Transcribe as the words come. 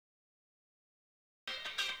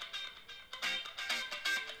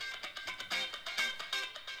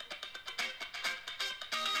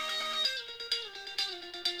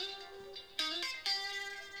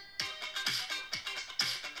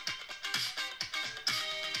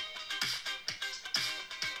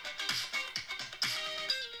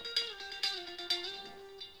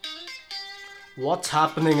What's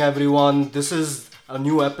happening, everyone? This is a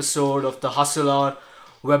new episode of the Hustle Hour.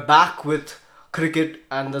 We're back with cricket,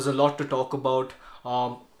 and there's a lot to talk about.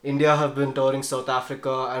 India have been touring South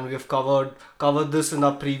Africa, and we've covered this in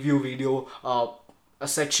our preview video, a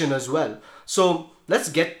section as well. So let's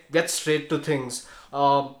get straight to things.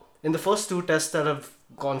 In the first two tests that have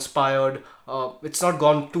conspired, it's not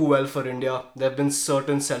gone too well for India. There have been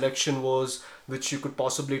certain selection wars which you could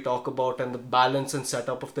possibly talk about, and the balance and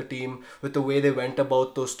setup of the team with the way they went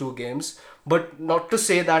about those two games. But not to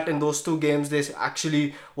say that in those two games they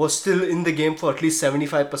actually was still in the game for at least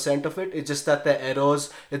 75% of it. It's just that the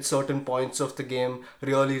errors at certain points of the game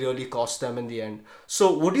really cost them in the end.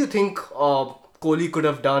 So, what do you think Kohli could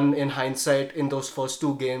have done in hindsight in those first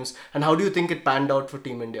two games, and how do you think it panned out for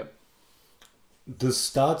Team India? The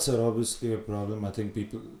starts are obviously a problem. I think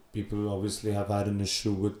people obviously have had an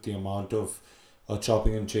issue with the amount of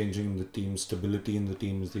chopping and changing in the team. Stability in the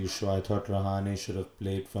team is the issue. I thought Rahane should have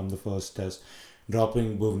played from the first test.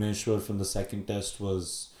 Dropping Bhuvneshwar from the second test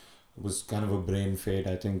was kind of a brain fade,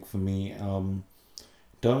 I think, for me. In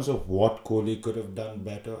terms of what Kohli could have done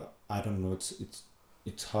better, I don't know.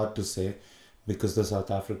 It's hard to say because the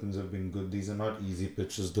South Africans have been good. These are not easy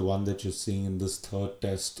pitches. The one that you're seeing in this third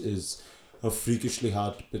test is a freakishly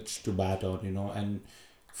hard pitch to bat on, and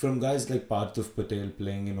from guys like Parthiv Patel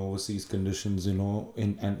playing in overseas conditions, in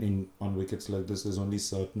on wickets like this, there's only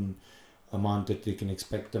certain amount that they can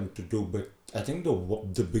expect them to do. But I think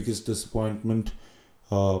the biggest disappointment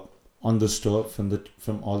uh, on the tour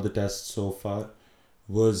from all the tests so far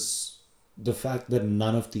was the fact that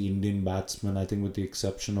none of the Indian batsmen, I think with the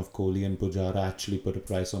exception of Kohli and Pujara, actually put a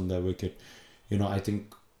price on their wicket. I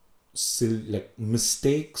think still like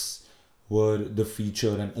mistakes were the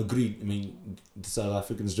feature, and agreed. I mean, the South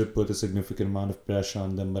Africans did put a significant amount of pressure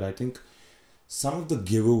on them, but I think some of the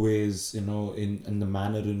giveaways, in the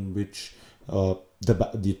manner in which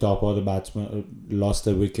the top order batsmen lost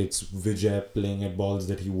their wickets, Vijay playing at balls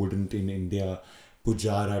that he wouldn't in India,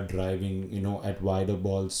 Pujara driving, at wider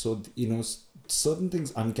balls. So, certain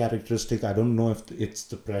things uncharacteristic. I don't know if it's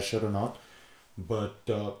the pressure or not, but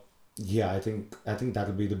yeah, I think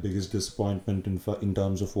that'll be the biggest disappointment in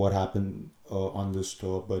terms of what happened on this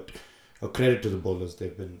tour. But credit to the bowlers,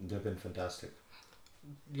 they've been fantastic.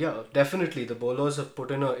 Yeah, definitely. The bowlers have put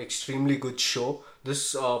in an extremely good show.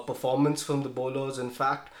 This performance from the bowlers, in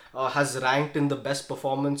fact, has ranked in the best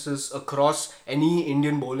performances across any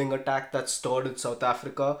Indian bowling attack that's stored in South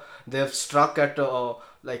Africa. They've struck at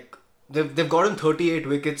like they've gotten 38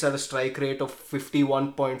 wickets at a strike rate of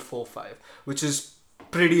 51.45, which is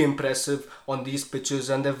pretty impressive on these pitches,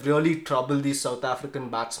 and they've really troubled these South African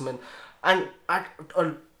batsmen. And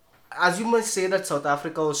as you might say that South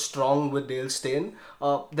Africa was strong with Dale Steyn,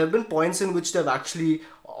 there have been points in which they've actually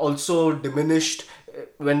also diminished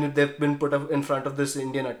when they've been put up in front of this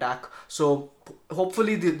Indian attack. So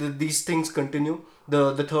hopefully these things continue.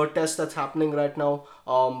 The third test that's happening right now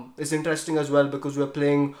is interesting as well because we're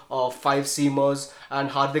playing five seamers, and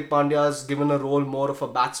Hardik Pandya has given a role more of a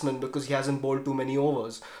batsman because he hasn't bowled too many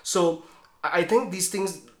overs. So I think these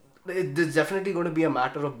things, there's definitely going to be a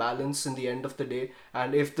matter of balance in the end of the day.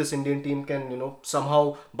 And if this Indian team can,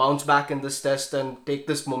 somehow bounce back in this test and take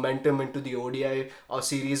this momentum into the ODI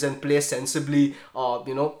series and play sensibly,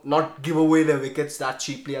 not give away their wickets that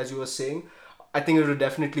cheaply as you were saying, I think it would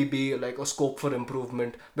definitely be like a scope for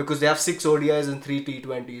improvement because they have six ODIs and three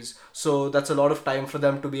T20s. So that's a lot of time for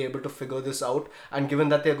them to be able to figure this out. And given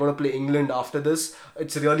that they're going to play England after this,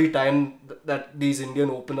 it's really time that these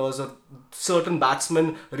Indian openers or certain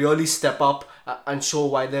batsmen really step up and show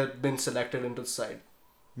why they've been selected into the side.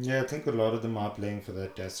 Yeah, I think a lot of them are playing for their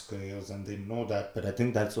test careers and they know that, but I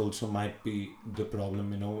think that's also might be the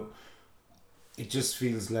problem. It just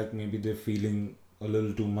feels like maybe they're feeling a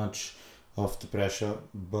little too much of the pressure,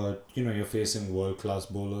 but you're facing world class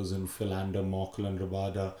bowlers in Philander, Mockle, and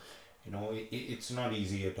Rabada. It's not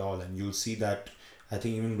easy at all, and you'll see that. I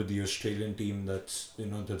think even with the Australian team that's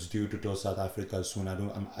due to tour South Africa soon.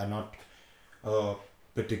 I'm not uh,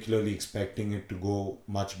 particularly expecting it to go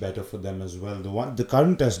much better for them as well. The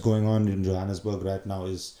current test going on in Johannesburg right now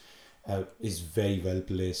is very well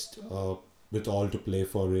placed, with all to play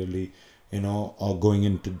for really. Going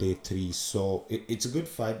into day three, so it's a good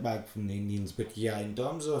fight back from the Indians. But yeah, in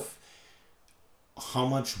terms of how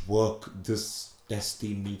much work this test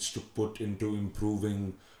team needs to put into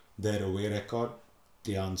improving their away record,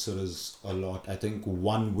 the answer is a lot. I think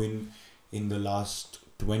one win in the last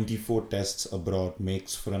 24 tests abroad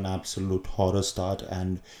makes for an absolute horror start.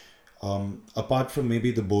 And apart from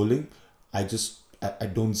maybe the bowling, I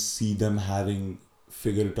don't see them having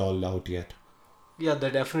figured it all out yet. Yeah,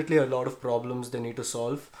 there are definitely a lot of problems they need to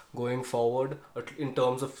solve going forward in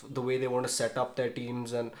terms of the way they want to set up their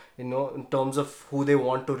teams, and in terms of who they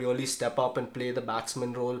want to really step up and play the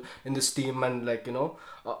batsman role in this team. And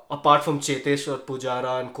apart from Chetesh or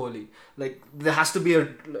Pujara and Kohli, like there has to be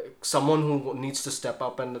someone who needs to step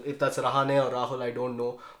up, and if that's Rahane or Rahul, I don't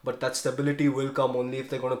know, but that stability will come only if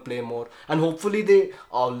they're going to play more, and hopefully they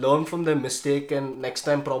learn from their mistake, and next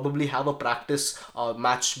time probably have a practice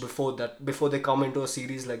match before they come into a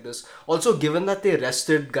series like this. Also, given that they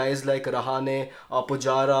rested guys like Rahane,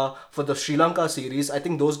 Pujara for the Sri Lanka series, I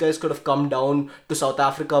think those guys could have come down to South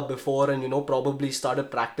Africa before and probably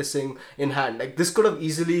started practicing in hand. Like this could have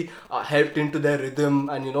easily helped into their rhythm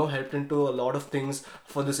and helped into a lot of things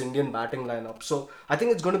for this Indian batting lineup. So I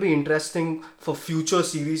think it's going to be interesting for future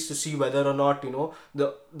series to see whether or not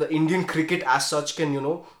the Indian cricket as such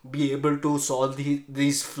can be able to solve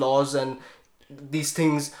these flaws and these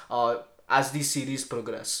things as these series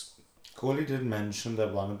progress. Kohli did mention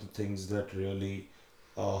that one of the things that really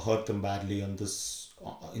hurt them badly on this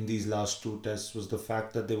in these last two tests was the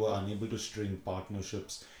fact that they were unable to string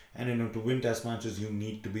partnerships. And to win test matches, you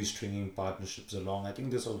need to be stringing partnerships along. I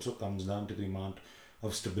think this also comes down to the amount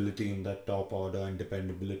of stability in that top order and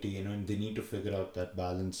dependability. And they need to figure out that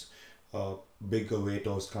balance. Big away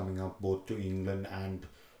tours coming up both to England and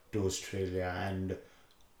to Australia, and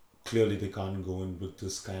clearly they can't go in with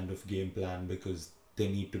this kind of game plan because they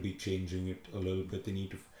need to be changing it a little bit. They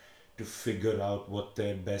need to figure out what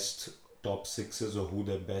their best top six is or who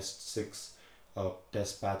their best six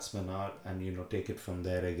test batsmen are, and take it from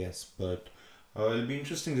there, I guess. But it'll be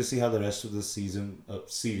interesting to see how the rest of the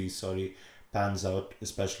series, pans out,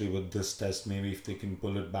 especially with this test. Maybe if they can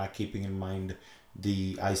pull it back, keeping in mind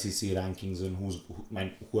the ICC rankings,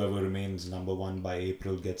 and whoever remains number one by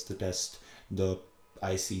April gets the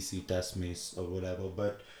ICC test mace or whatever.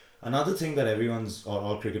 But another thing that everyone's or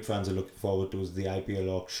all cricket fans are looking forward to is the IPL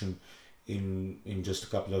auction in just a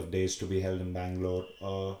couple of days to be held in Bangalore.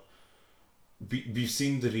 We've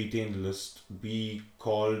seen the retained list. We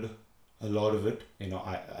called a lot of it.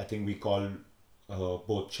 I think we called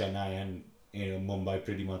both Chennai and Mumbai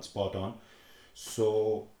pretty much spot on.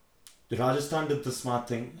 So Rajasthan did the smart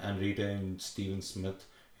thing and retained Steven Smith.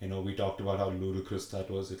 We talked about how ludicrous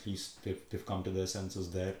that was. At least they've come to their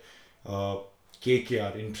senses there.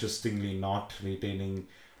 KKR, interestingly, not retaining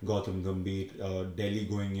Gautam Gambhir. Delhi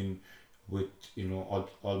going in with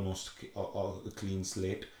almost a clean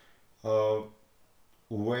slate.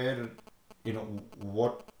 Where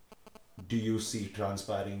what do you see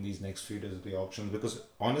transpiring these next few days of the auctions? Because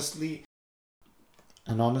honestly,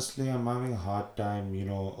 I'm having a hard time,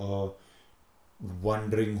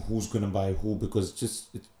 wondering who's gonna buy who, because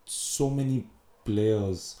just it's so many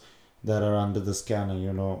players that are under the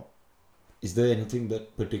scanner. Is there anything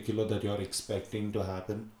that particular that you're expecting to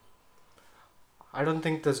happen? I don't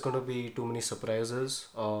think there's going to be too many surprises.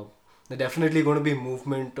 There's definitely going to be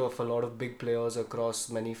movement of a lot of big players across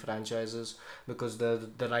many franchises because the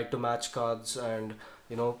right to match cards, and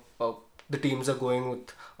the teams are going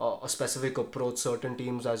with a specific approach. Certain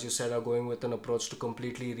teams, as you said, are going with an approach to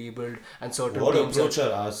completely rebuild, and certain What teams approach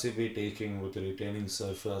are RCB taking with retaining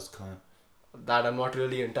Sarfraz Khan? that I'm not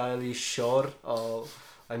really entirely sure.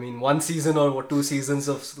 I mean, one season or 2 seasons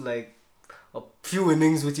of like a few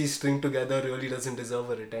innings which he string together really doesn't deserve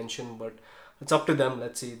a retention, but it's up to them.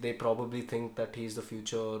 Let's see. They probably think that he's the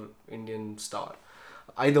future Indian star.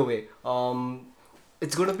 Either way,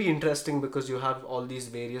 it's going to be interesting because you have all these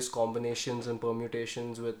various combinations and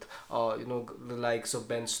permutations with the likes of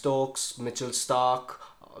Ben Stokes, Mitchell Stark,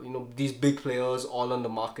 these big players all on the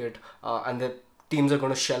market, and the teams are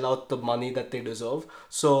going to shell out the money that they deserve.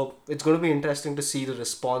 So it's going to be interesting to see the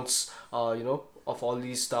response of all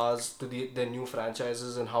these stars to their new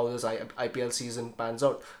franchises and how this IPL season pans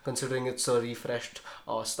out, considering it's a refreshed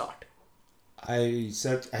start. I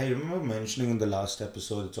remember mentioning in the last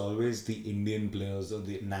episode, it's always the Indian players or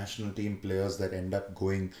the national team players that end up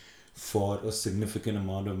going for a significant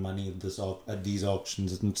amount of money at these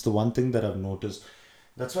auctions. And it's the one thing that I've noticed.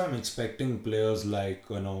 That's why I'm expecting players like,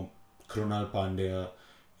 Krunal Pandya,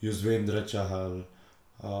 Yuzvendra Chahal,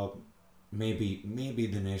 uh, maybe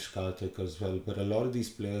Dinesh Karthik as well. But a lot of these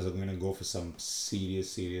players are going to go for some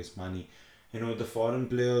serious money. The foreign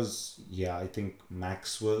players, yeah, I think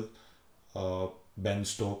Maxwell, uh, Ben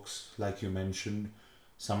Stokes, like you mentioned.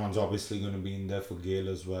 Someone's obviously going to be in there for Gale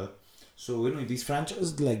as well. So these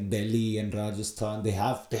franchises like Delhi and Rajasthan, they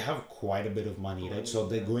have quite a bit of money, right? So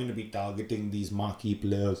they're going to be targeting these marquee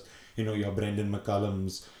players. Your Brendan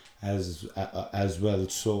McCullums as well.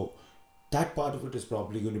 So that part of it is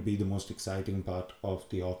probably going to be the most exciting part of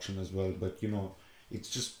the auction as well. But it's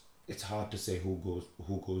just it's hard to say who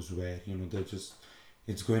goes where. They're just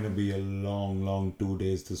it's going to be a long 2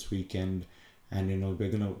 days this weekend, and we're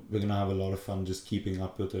gonna have a lot of fun just keeping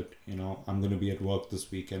up with it. I'm gonna be at work this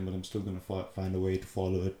weekend, but I'm still gonna find a way to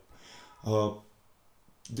follow it. Uh,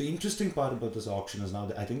 the interesting part about this auction is now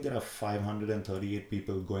that I think there are 538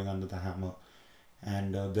 people going under the hammer,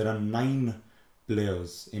 and there are 9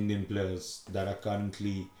 Indian players, that are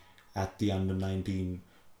currently at the under 19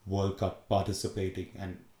 World Cup participating,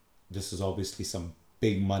 and this is obviously some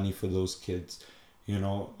big money for those kids.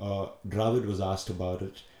 Dravid was asked about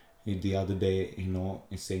it the other day.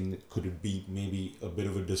 He's saying that could it be maybe a bit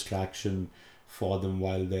of a distraction for them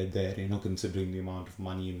while they're there, considering the amount of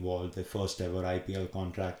money involved, their first ever IPL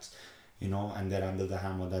contracts, and they're under the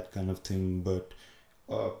hammer, that kind of thing. But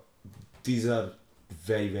uh, these are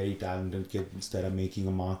very, very talented kids that are making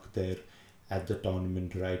a mark there at the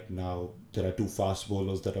tournament right now. There are 2 fast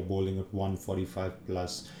bowlers that are bowling at 145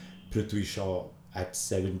 plus. Prithvi Shaw at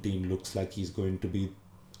 17 looks like he's going to be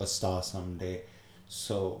a star someday.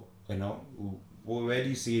 So, where do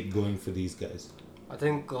you see it going for these guys? I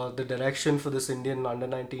think the direction for this Indian under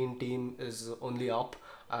 19 team is only up.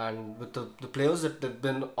 And with the players that they've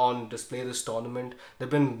been on display this tournament, there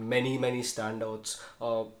have been many standouts.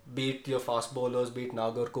 Be it your fast bowlers, be it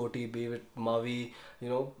Nagar Koti, be it Mavi,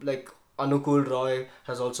 like Anukul Roy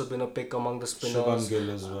has also been a pick among the Shubham spinners.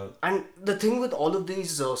 Gill as well. And the thing with all of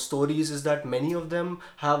these stories is that many of them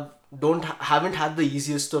haven't had the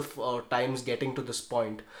easiest of times getting to this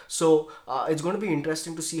point. So it's going to be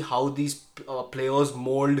interesting to see how these players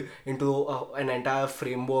mold into an entire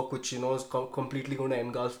framework which is completely going to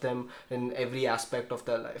engulf them in every aspect of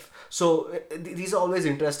their life. So these are always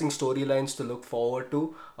interesting storylines to look forward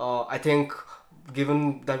to. I think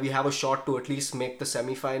given that we have a shot to at least make the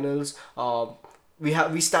semi-finals,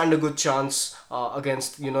 we stand a good chance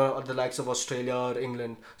against the likes of Australia or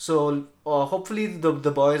England. So hopefully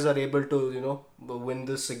the boys are able to win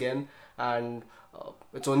this again, and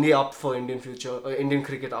it's only up for Indian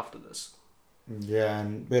cricket after this. Yeah,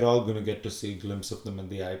 and we're all going to get to see a glimpse of them in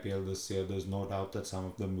the IPL this year. There's no doubt that some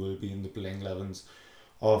of them will be in the playing 11s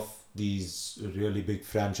of these really big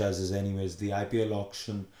franchises. Anyways, the IPL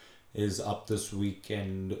auction is up this week,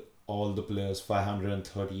 and all the players,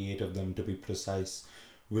 538 of them to be precise,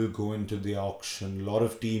 will go into the auction. A lot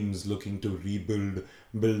of teams looking to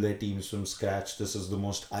build their teams from scratch. This is the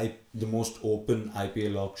most open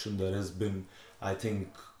IPL auction there has been, I think,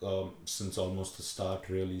 since almost the start,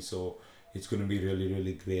 really. So it's going to be really,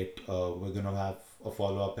 really great. We're going to have a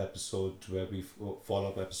follow-up episode where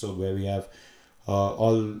we have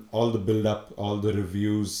all the build-up, all the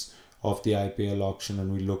reviews of the IPL auction,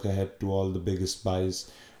 and we look ahead to all the biggest buys.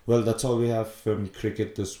 Well, that's all we have from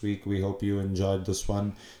cricket this week. We hope you enjoyed this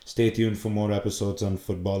one. Stay tuned for more episodes on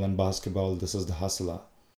football and basketball. This is The Hustler.